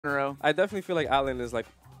in a row. I definitely feel like Alan is like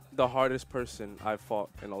the hardest person I've fought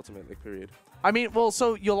in Ultimate League, period. I mean, well,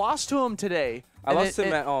 so you lost to him today. I lost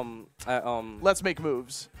him at Let's Make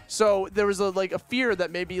Moves. So there was a fear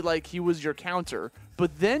that maybe like he was your counter,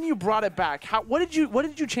 but then you brought it back. What did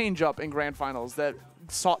you change up in Grand Finals that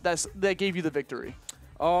gave you the victory?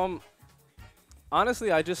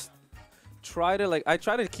 Honestly, I just try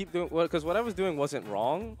to keep doing because what I was doing wasn't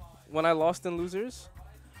wrong when I lost in losers,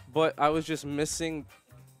 but I was just missing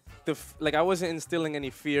I wasn't instilling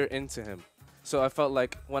any fear into him. So I felt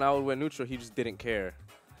like when I would win neutral, he just didn't care,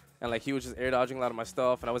 and like he was just air dodging a lot of my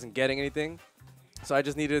stuff, and I wasn't getting anything. So I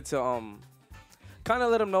just needed to kind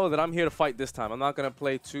of let him know that I'm here to fight this time. I'm not gonna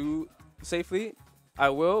play too safely. I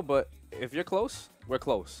will, but if you're close, we're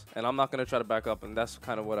close, and I'm not gonna try to back up. And that's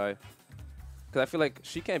kind of what because I feel like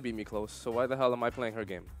she can't beat me close. So why the hell am I playing her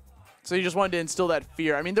game? So you just wanted to instill that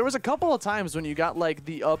fear. I mean, there was a couple of times when you got like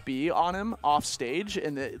the up B on him off stage,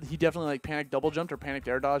 and he definitely like panicked double jumped or panicked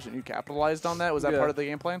air dodged, and you capitalized on that. Was that part of the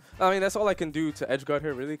game plan? I mean, that's all I can do to edge guard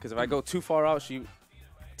her, really, because if I go too far out, she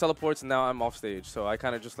teleports, and now I'm off stage. So I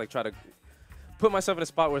kind of just like try to put myself in a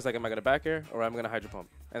spot where it's like, am I gonna back air or am I gonna hydro pump?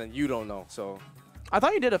 And then you don't know. So I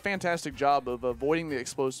thought you did a fantastic job of avoiding the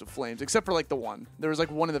explosive flames, except for like the one. There was like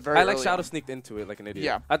one in the very. I like shadow sneaked into it like an idiot.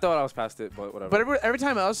 Yeah, I thought I was past it, but whatever. But every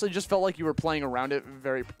time else, it just felt like you were playing around it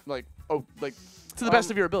very like to the best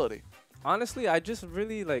of your ability. Honestly, I just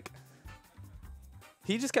really like.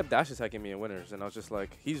 He just kept dash attacking me in winners, and I was just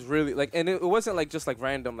like, he's really like, and it wasn't like just like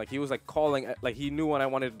random. Like he was like calling, like he knew when I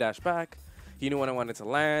wanted to dash back, he knew when I wanted to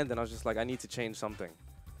land, and I was just like, I need to change something.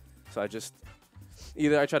 So I just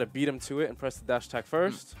either I try to beat him to it and press the dash attack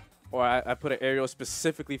first, or I put an aerial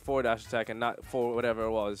specifically for dash attack and not for whatever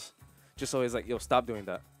it was, just so he's like, yo, stop doing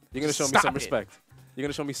that. You're gonna show me some respect. You're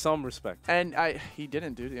gonna show me some respect. And he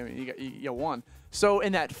didn't, dude. I mean, you won. So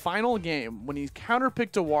in that final game, when he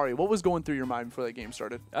counterpicked a Wario, what was going through your mind before that game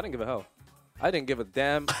started? I didn't give a hell. I didn't give a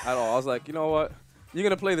damn at all. I was like, you know what? You're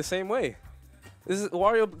gonna play the same way.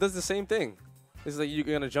 Wario does the same thing. It's like you're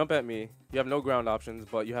gonna jump at me. You have no ground options,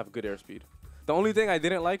 but you have good airspeed. The only thing I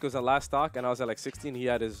didn't like was the last stock, and I was at like 16. He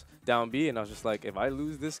had his down B, and I was just like, if I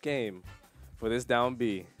lose this game for this down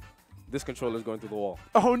B, this controller's going through the wall.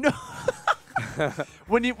 Oh no!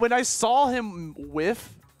 When I saw him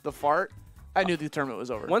whiff the fart, I knew the tournament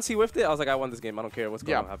was over. Once he whiffed it, I was like, I won this game. I don't care what's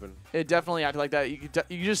going to happen. It definitely acted like that. You could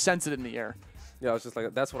just sense it in the air. Yeah, I was just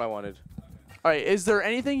like, that's what I wanted. All right, is there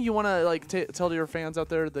anything you want to like tell to your fans out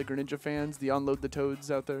there, the Greninja fans, the Unload the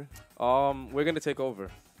Toads out there? We're gonna take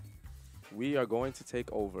over. We are going to take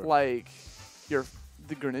over. Like,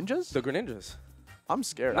 the Greninjas? The Greninjas. I'm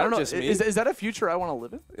scared. Not I don't know. Just me. Is that a future I want to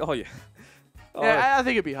live in? Oh yeah. Yeah, I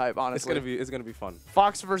think it'd be hype. Honestly, it's gonna be fun.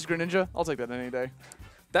 Fox versus Greninja. I'll take that any day.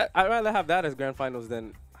 I'd rather have that as grand finals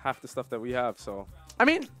than half the stuff that we have. So. I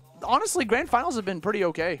mean, honestly, grand finals have been pretty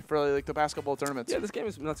okay for like the past couple of tournaments. Yeah, this game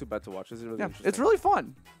is not too bad to watch. It's really interesting. It's really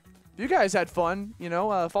fun. If you guys had fun, you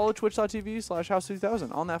know, follow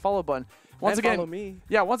twitch.tv/house2000 on that follow button. Once again, follow me.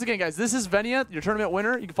 Yeah, once again, guys, this is Venia, your tournament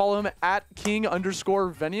winner. You can follow him at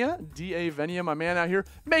king_Venia, D-A Venia, my man out here,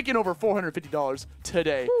 making over $450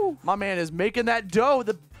 today. Woo. My man is making that dough.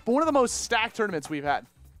 One of the most stacked tournaments we've had.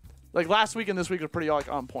 Like last week and this week are pretty like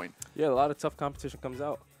on point. Yeah, a lot of tough competition comes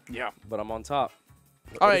out. Yeah. But I'm on top.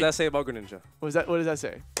 What does that say about Greninja? What does that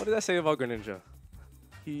say? What does that say about Greninja?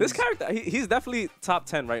 This character, he's definitely top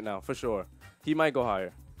 10 right now, for sure. He might go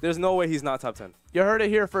higher. There's no way he's not top 10. You heard it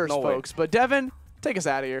here first, folks. But Devin, take us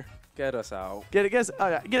out of here. Get us out. Get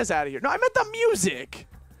us out of here. No, I meant the music.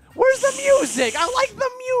 Where's the music? I like the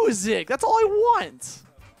music. That's all I want.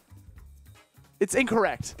 It's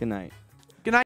incorrect. Good night.